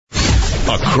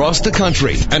across the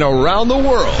country and around the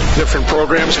world. Different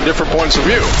programs and different points of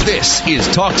view. This is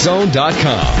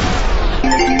TalkZone.com.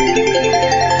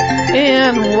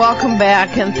 And welcome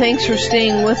back, and thanks for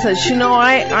staying with us. You know,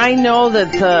 I know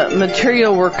that the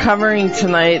material we're covering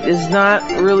tonight is not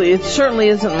really, it certainly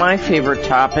isn't my favorite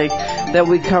topic that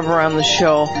we cover on the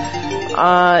show.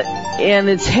 And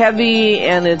it's heavy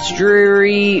and it's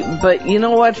dreary, but you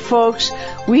know what, folks?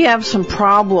 We have some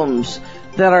problems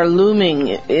that are looming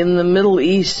in the Middle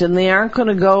East, and they aren't going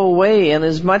to go away. And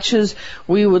as much as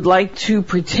we would like to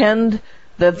pretend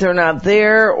that they're not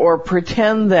there, or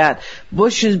pretend that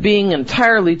Bush is being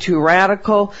entirely too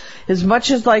radical, as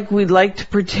much as we'd like to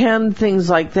pretend things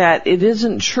like that, it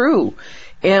isn't true.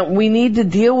 And we need to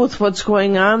deal with what's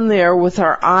going on there with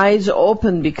our eyes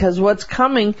open, because what's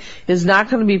coming is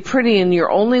not going to be pretty, and your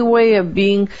only way of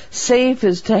being safe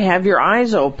is to have your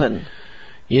eyes open.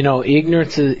 You know,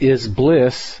 ignorance is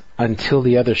bliss until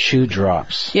the other shoe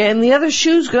drops. Yeah, and the other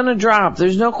shoe's going to drop.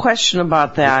 There's no question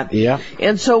about that. Yeah.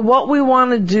 And so what we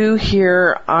want to do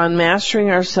here on Mastering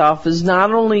Ourselves is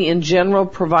not only in general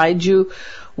provide you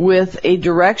with a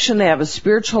direction to have a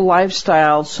spiritual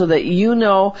lifestyle so that you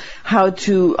know how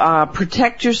to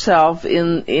protect yourself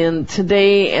in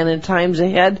today and in times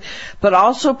ahead, but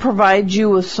also provide you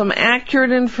with some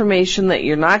accurate information that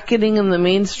you're not getting in the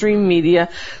mainstream media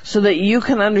so that you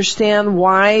can understand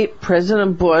why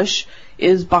President Bush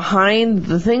is behind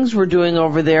the things we're doing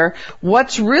over there,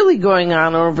 what's really going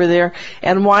on over there,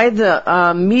 and why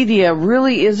the media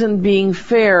really isn't being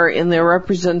fair in their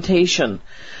representation.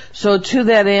 So to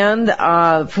that end,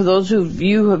 for those of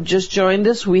you who have just joined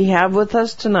us, we have with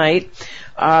us tonight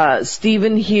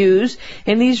Stephen Hughes,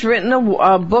 and he's written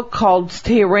a book called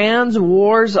Tehran's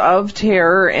Wars of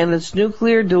Terror and its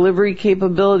Nuclear Delivery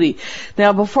Capability.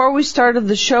 Now, before we started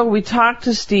the show, we talked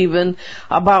to Stephen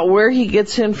about where he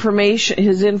gets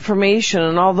his information,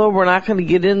 and although we're not going to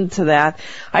get into that,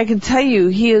 I can tell you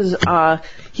he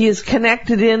is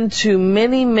connected into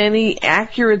many, many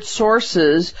accurate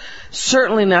sources,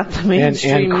 certainly not the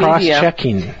mainstream media.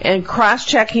 And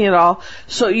cross-checking it all.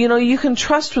 So, you know, you can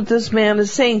trust what this man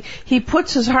is saying. He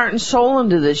puts his heart and soul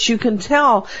into this. You can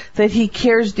tell that he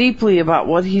cares deeply about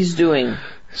what he's doing.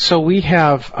 So we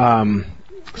have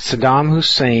Saddam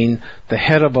Hussein, the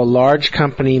head of a large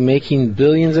company making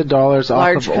billions of dollars off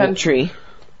of... Large country.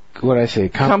 What did I say?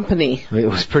 Company. It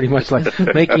was pretty much like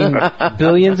making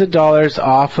billions of dollars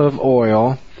off of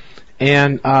oil.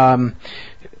 And,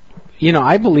 you know,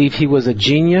 I believe he was a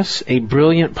genius, a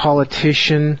brilliant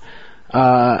politician,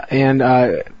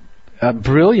 and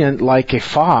brilliant like a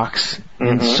fox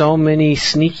in so many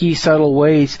sneaky, subtle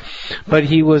ways. But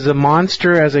he was a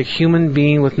monster as a human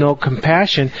being with no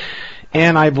compassion.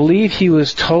 And I believe he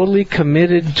was totally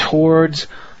committed towards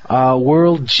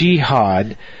world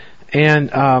jihad.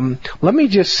 And let me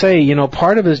just say, you know,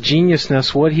 part of his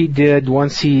geniusness, what he did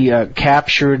once he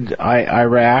captured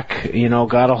Iraq, you know,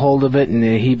 got a hold of it, and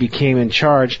he became in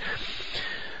charge.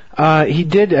 He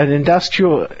did an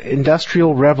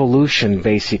industrial revolution,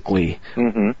 basically.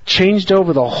 Changed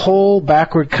over the whole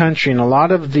backward country, and a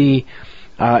lot of the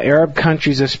Arab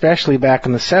countries, especially back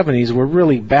in the 70s, were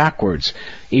really backwards.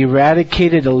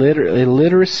 Eradicated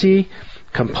illiteracy,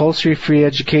 compulsory free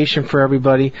education for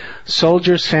everybody.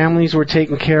 Soldiers' families were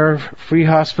taken care of, free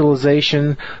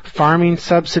hospitalization, farming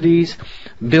subsidies,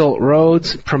 built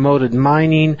roads, promoted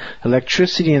mining,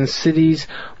 electricity in cities,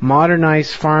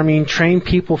 modernized farming, trained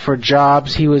people for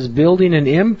jobs. He was building an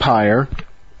empire.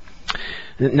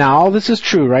 Now, all this is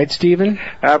true, right, Stephen?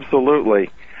 Absolutely.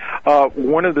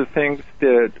 One of the things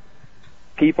that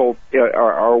people,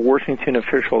 our Washington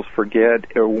officials forget,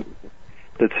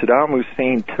 that Saddam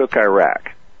Hussein took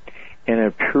Iraq and in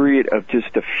a period of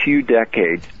just a few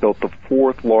decades built the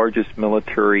fourth largest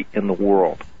military in the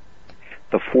world.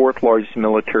 The fourth largest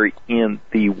military in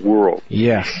the world.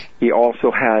 Yes. He also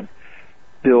had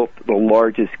built the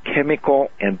largest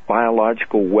chemical and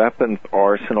biological weapons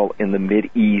arsenal in the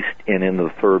Mideast and in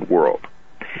the Third World.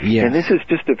 Yes. And this is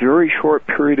just a very short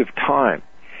period of time.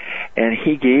 And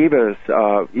he gave us,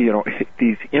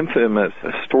 these infamous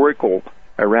historical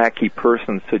Iraqi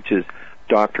persons such as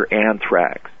Dr.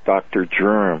 Anthrax, Dr.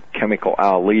 Germ, Chemical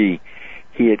Ali.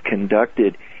 He had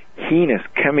conducted heinous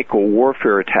chemical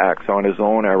warfare attacks on his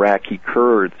own Iraqi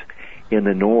Kurds in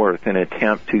the north in an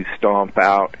attempt to stomp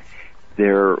out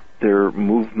their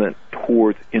movement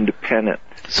towards independence.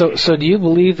 So do you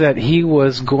believe that he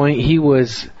was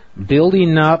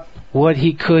building up what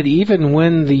he could, even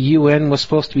when the UN was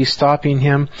supposed to be stopping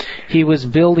him? He was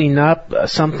building up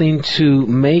something to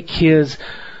make his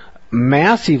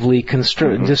massively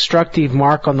destructive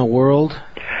mark on the world?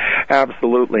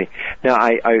 Absolutely. Now,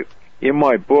 In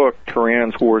my book,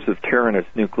 Tehran's Wars of Terror and its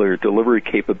Nuclear Delivery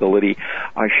Capability,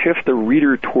 I shift the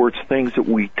reader towards things that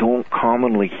we don't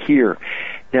commonly hear.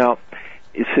 Now,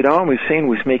 Saddam Hussein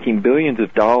was making billions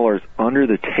of dollars under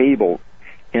the table,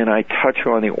 and I touch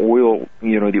on the oil,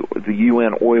 the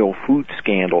UN oil food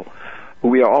scandal. But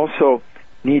we also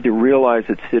need to realize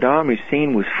that Saddam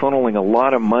Hussein was funneling a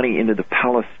lot of money into the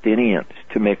Palestinians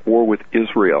to make war with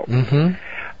Israel,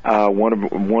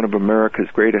 one of America's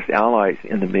greatest allies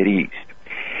in the Mideast.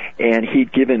 And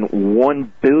he'd given $1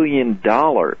 billion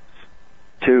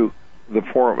to the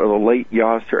form of the late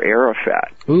Yasser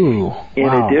Arafat. Ooh, in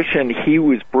addition, he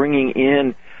was bringing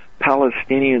in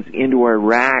Palestinians into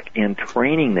Iraq and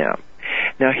training them.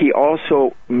 Now, he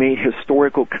also made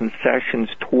historical concessions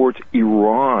towards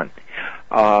Iran.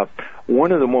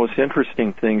 One of the most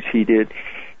interesting things he did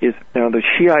is, now the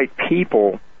Shiite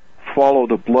people follow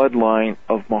the bloodline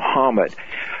of Muhammad.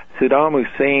 Saddam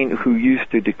Hussein, who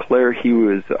used to declare he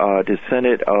was a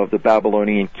descendant of the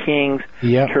Babylonian kings,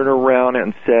 turned around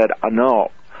and said,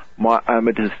 no, I'm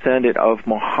a descendant of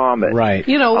Muhammad. Right.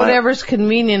 Whatever's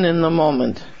convenient in the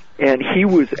moment. And he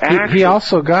was actually... He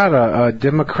also got a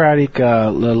Democratic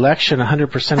election,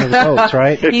 100% of the votes,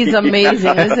 right? He's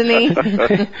amazing, isn't he?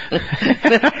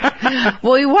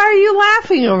 Boy, why are you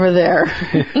laughing over there?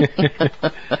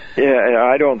 Yeah,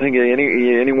 I don't think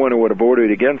anyone who would have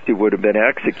voted against it would have been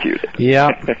executed.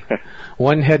 Yeah,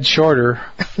 one head shorter.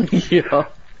 Yeah.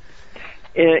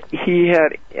 And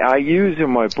I use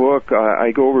in my book, I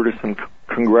go over to some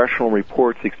congressional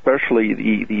reports, especially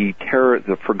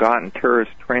the forgotten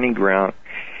terrorist training ground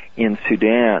in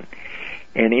Sudan.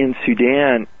 And in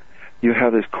Sudan, you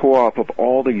have this co-op of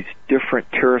all these different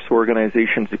terrorist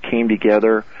organizations that came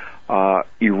together.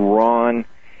 Iran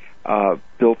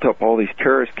built up all these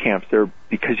terrorist camps there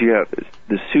because you have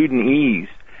the Sudanese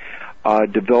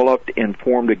developed and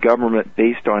formed a government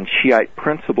based on Shiite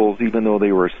principles, even though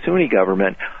they were a Sunni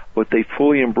government, but they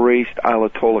fully embraced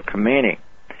Ayatollah Khomeini.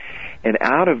 And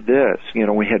out of this,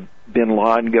 we had bin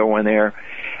Laden going there.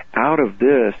 Out of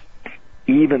this,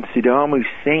 even Saddam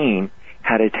Hussein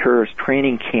had a terrorist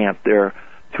training camp there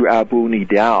through Abu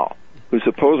Nidal, who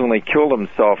supposedly killed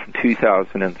himself in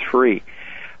 2003.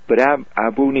 But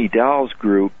Abu Nidal's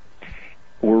group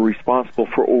were responsible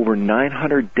for over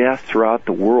 900 deaths throughout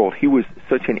the world. He was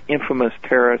such an infamous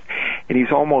terrorist, and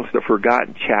he's almost a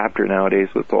forgotten chapter nowadays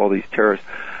with all these terrorists.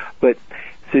 But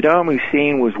Saddam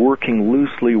Hussein was working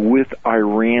loosely with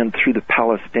Iran through the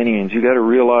Palestinians. You got to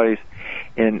realize,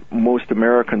 and most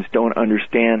Americans don't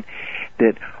understand,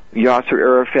 that Yasser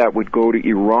Arafat would go to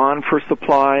Iran for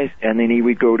supplies, and then he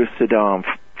would go to Saddam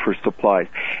for supplies.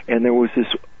 And there was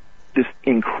this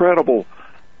incredible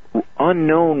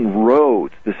unknown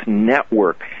roads, this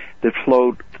network that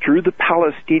flowed through the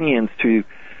Palestinians to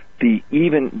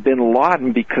even bin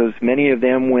Laden, because many of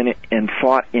them went and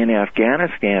fought in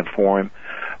Afghanistan for him.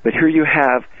 But here you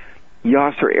have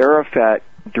Yasser Arafat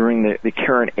during the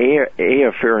Karen A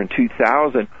affair in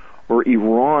 2000, where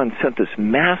Iran sent this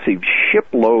massive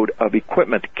shipload of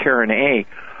equipment to Karen A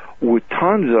with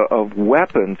tons of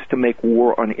weapons to make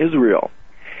war on Israel.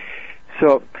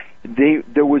 So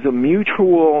there was a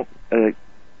mutual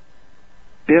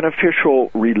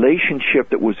beneficial relationship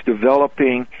that was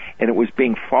developing, and it was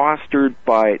being fostered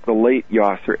by the late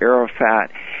Yasser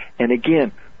Arafat. And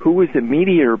again, who was the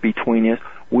mediator between us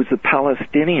was the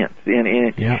Palestinians,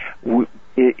 and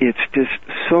it's just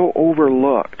so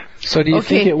overlooked. So do you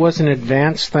think it was an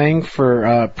advanced thing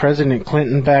for President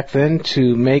Clinton back then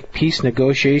to make peace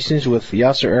negotiations with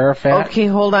Yasser Arafat? Okay,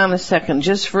 hold on a second.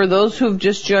 Just for those who've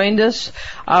just joined us,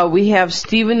 we have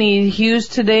Stephen E. Hughes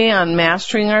today on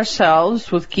Mastering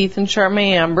Ourselves with Keith and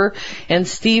Charmaine Amber, and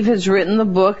Steve has written the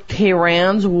book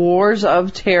Tehran's Wars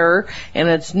of Terror and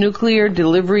its Nuclear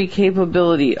Delivery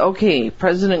Capability. Okay,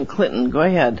 President Clinton, go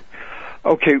ahead.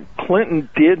 Okay, Clinton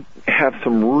did have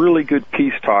some really good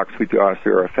peace talks with Yasser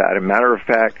Arafat. As a matter of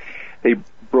fact, they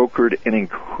brokered an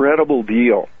incredible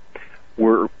deal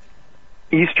where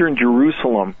Eastern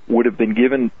Jerusalem would have been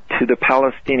given to the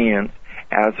Palestinians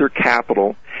as their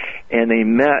capital, and they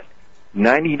met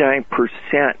 99%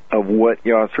 of what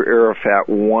Yasser Arafat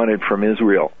wanted from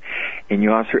Israel. And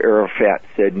Yasser Arafat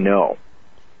said no.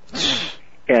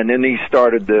 And then he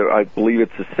started I believe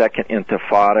it's the second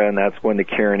Intifada, and that's when the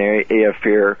Karen A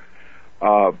affair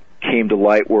came to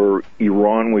light, where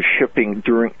Iran was shipping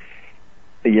during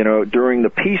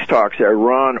the peace talks.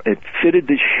 Iran had fitted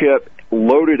the ship,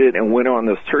 loaded it, and went on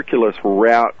the circulus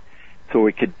route so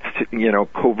it could,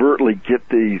 covertly get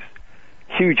these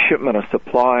huge shipment of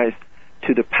supplies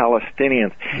to the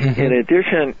Palestinians. Mm-hmm. In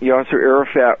addition, Yasser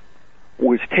Arafat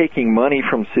was taking money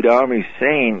from Saddam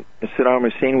Hussein.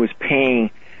 Saddam Hussein was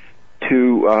paying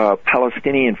to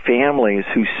Palestinian families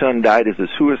whose son died as a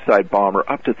suicide bomber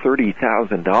up to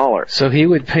 $30,000. So he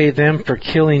would pay them for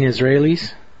killing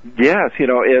Israelis? Yes,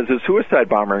 as a suicide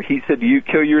bomber. He said, you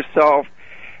kill yourself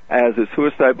as a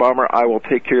suicide bomber, I will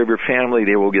take care of your family.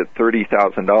 They will get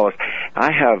 $30,000.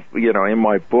 I have, in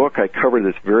my book, I cover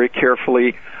this very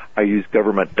carefully. I use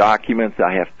government documents.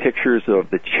 I have pictures of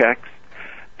the checks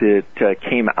that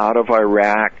came out of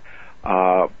Iraq.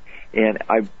 And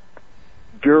I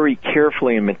very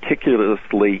carefully and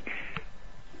meticulously,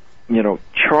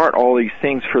 chart all these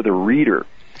things for the reader.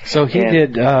 So he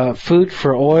did food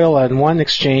for oil on one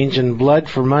exchange and blood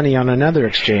for money on another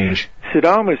exchange.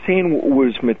 Saddam Hussein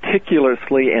was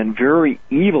meticulously and very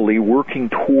evilly working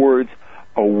towards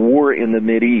a war in the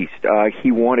Mideast.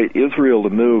 He wanted Israel to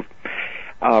move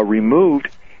removed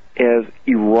as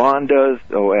Iran does,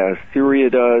 as Syria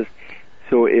does,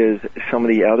 so is some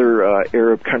of the other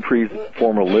Arab countries,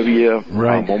 former Libya,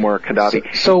 right. Muammar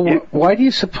Gaddafi. So why do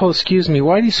you suppose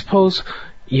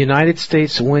United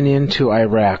States went into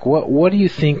Iraq? What do you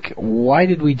think? Why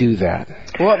did we do that?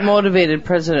 What motivated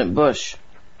President Bush?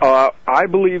 I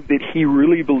believe that he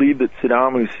really believed that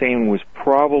Saddam Hussein was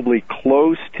probably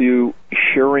close to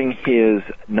sharing his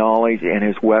knowledge and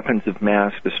his weapons of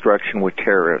mass destruction with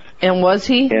terrorists. And was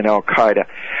he? And Al-Qaeda.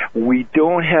 We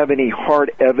don't have any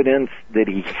hard evidence that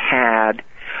he had,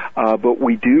 but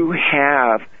we do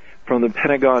have, from the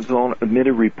Pentagon's own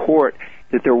admitted report,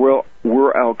 that there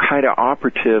were Al-Qaeda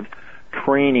operatives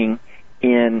training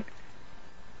in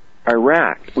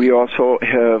Iraq. We also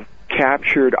have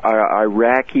captured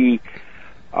Iraqi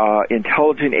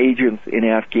intelligence agents in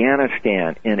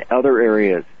Afghanistan and other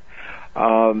areas.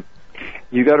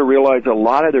 You got to realize a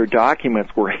lot of their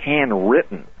documents were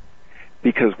handwritten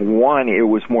because, one, it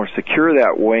was more secure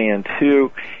that way, and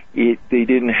two, they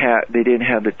didn't have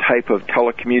the type of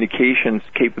telecommunications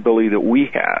capability that we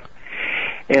have.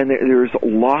 And there's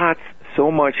so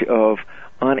much of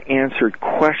unanswered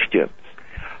questions.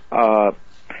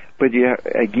 But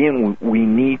again, we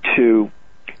need to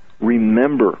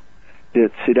remember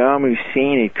that Saddam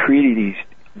Hussein had created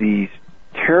these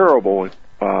terrible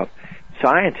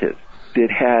scientists that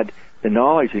had the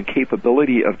knowledge and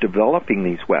capability of developing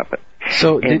these weapons.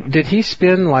 So did he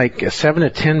spend like $7 to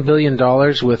 $10 billion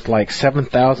with like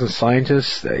 7,000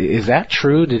 scientists? Is that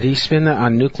true? Did he spend that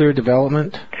on nuclear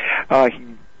development?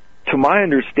 To my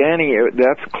understanding,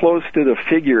 that's close to the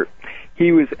figure.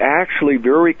 He was actually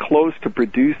very close to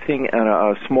producing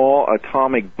a small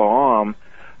atomic bomb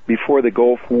before the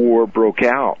Gulf War broke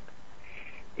out.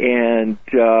 And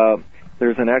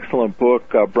there's an excellent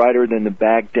book, Brighter Than the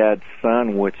Baghdad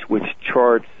Sun, which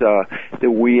charts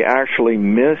that we actually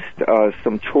missed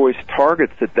some choice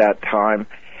targets at that time,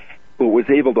 but was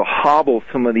able to hobble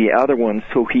some of the other ones,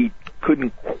 so he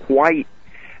couldn't quite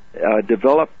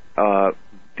develop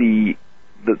the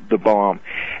bomb.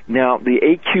 Now, the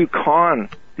AQ Khan,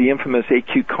 the infamous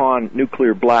AQ Khan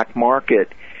nuclear black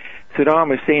market,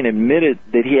 Saddam Hussein admitted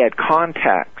that he had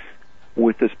contacts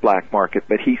with this black market,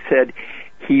 but he said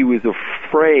he was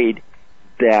afraid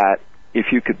that,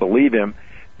 if you could believe him,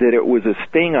 that it was a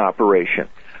sting operation.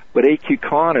 But AQ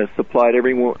Khan has supplied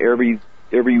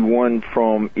everyone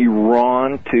from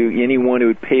Iran to anyone who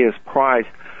would pay his price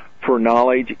for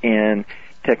knowledge and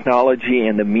technology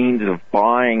and the means of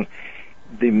buying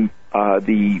the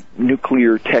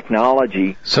nuclear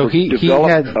technology. So he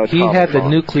had the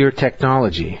nuclear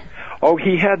technology. Oh,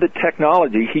 he had the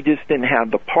technology. He just didn't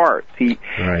have the parts. He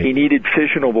needed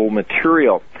fissionable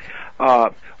material.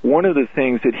 One of the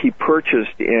things that he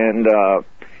purchased, and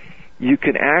you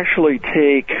can actually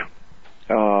take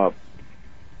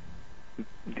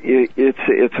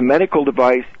it's a medical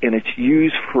device, and it's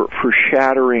used for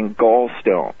shattering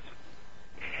gallstones.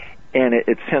 And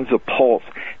it sends a pulse.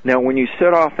 Now, when you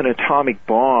set off an atomic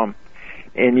bomb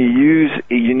and you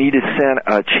need to send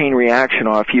a chain reaction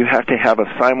off, you have to have a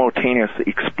simultaneous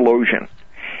explosion.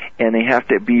 And they have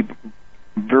to be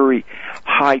very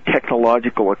high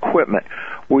technological equipment.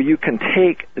 Well, you can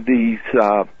take these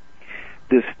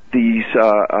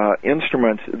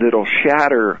instruments that'll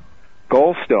shatter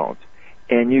gallstones,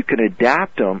 and you can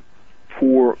adapt them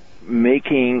for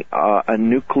making a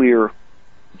nuclear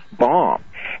bomb.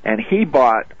 And he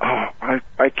bought,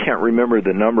 I can't remember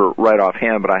the number right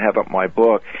offhand, but I have it in my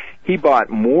book. He bought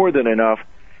more than enough,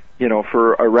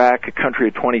 for Iraq, a country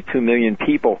of 22 million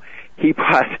people. He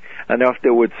bought enough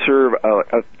that would serve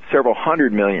several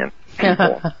hundred million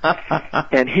people.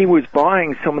 And he was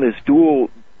buying some of this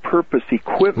dual-purpose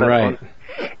equipment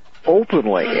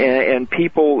openly. And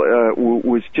people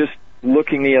was just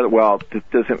looking the other, well, it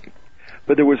doesn't,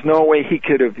 but there was no way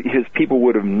his people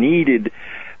would have needed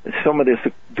some of this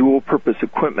dual-purpose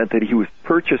equipment that he was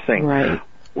purchasing. Right.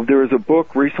 There was a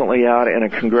book recently out in a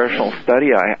congressional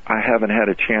study I haven't had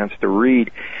a chance to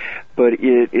read, but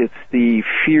it's the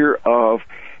fear of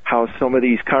how some of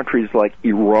these countries like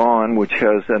Iran, which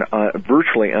has an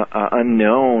virtually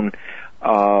unknown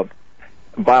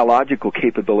biological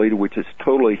capability, which is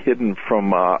totally hidden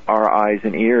from our eyes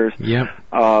and ears,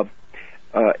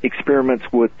 experiments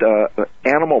with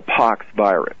animal pox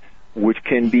virus, which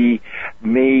can be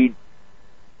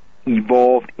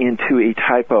evolved into a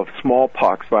type of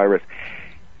smallpox virus.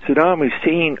 Saddam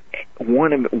Hussein,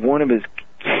 one of his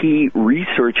key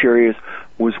research areas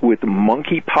was with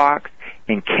monkeypox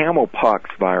and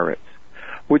camelpox virus,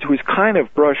 which was kind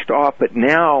of brushed off, but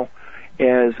now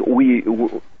as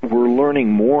we're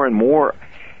learning more and more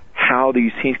how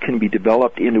these things can be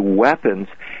developed into weapons,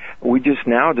 we just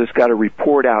got a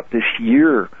report out this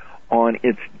year on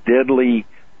its deadly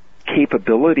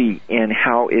capability and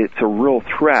how it's a real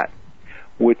threat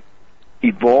with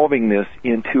evolving this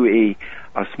into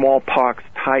a smallpox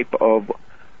type of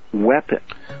weapon.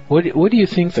 What do you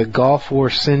think the Gulf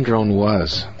War syndrome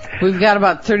was? We've got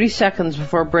about 30 seconds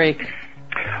before break.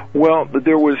 Well,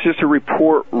 there was just a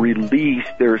report released.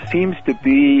 There seems to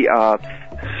be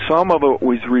some of it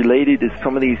was related to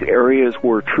some of these areas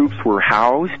where troops were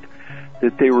housed,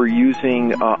 that they were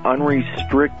using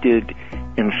unrestricted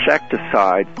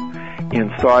insecticides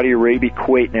in Saudi Arabia,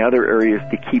 Kuwait, and other areas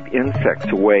to keep insects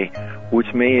away,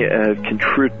 which may have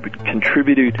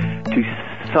contributed to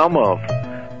some of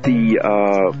the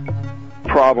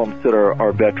problems that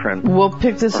our veterans. We'll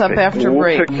pick this up after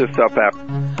break. We'll pick this up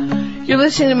after. You're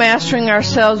listening to Mastering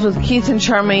Ourselves with Keith and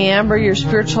Charmaine Amber, your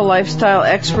spiritual lifestyle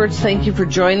experts. Thank you for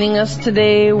joining us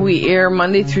today. We air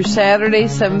Monday through Saturday,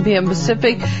 7 p.m.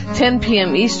 Pacific, 10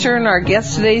 p.m. Eastern. Our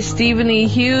guest today, Stephen E.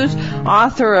 Hughes,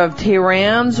 author of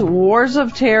Tehran's Wars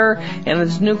of Terror and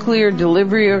its nuclear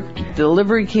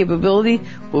delivery capability.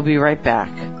 We'll be right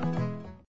back.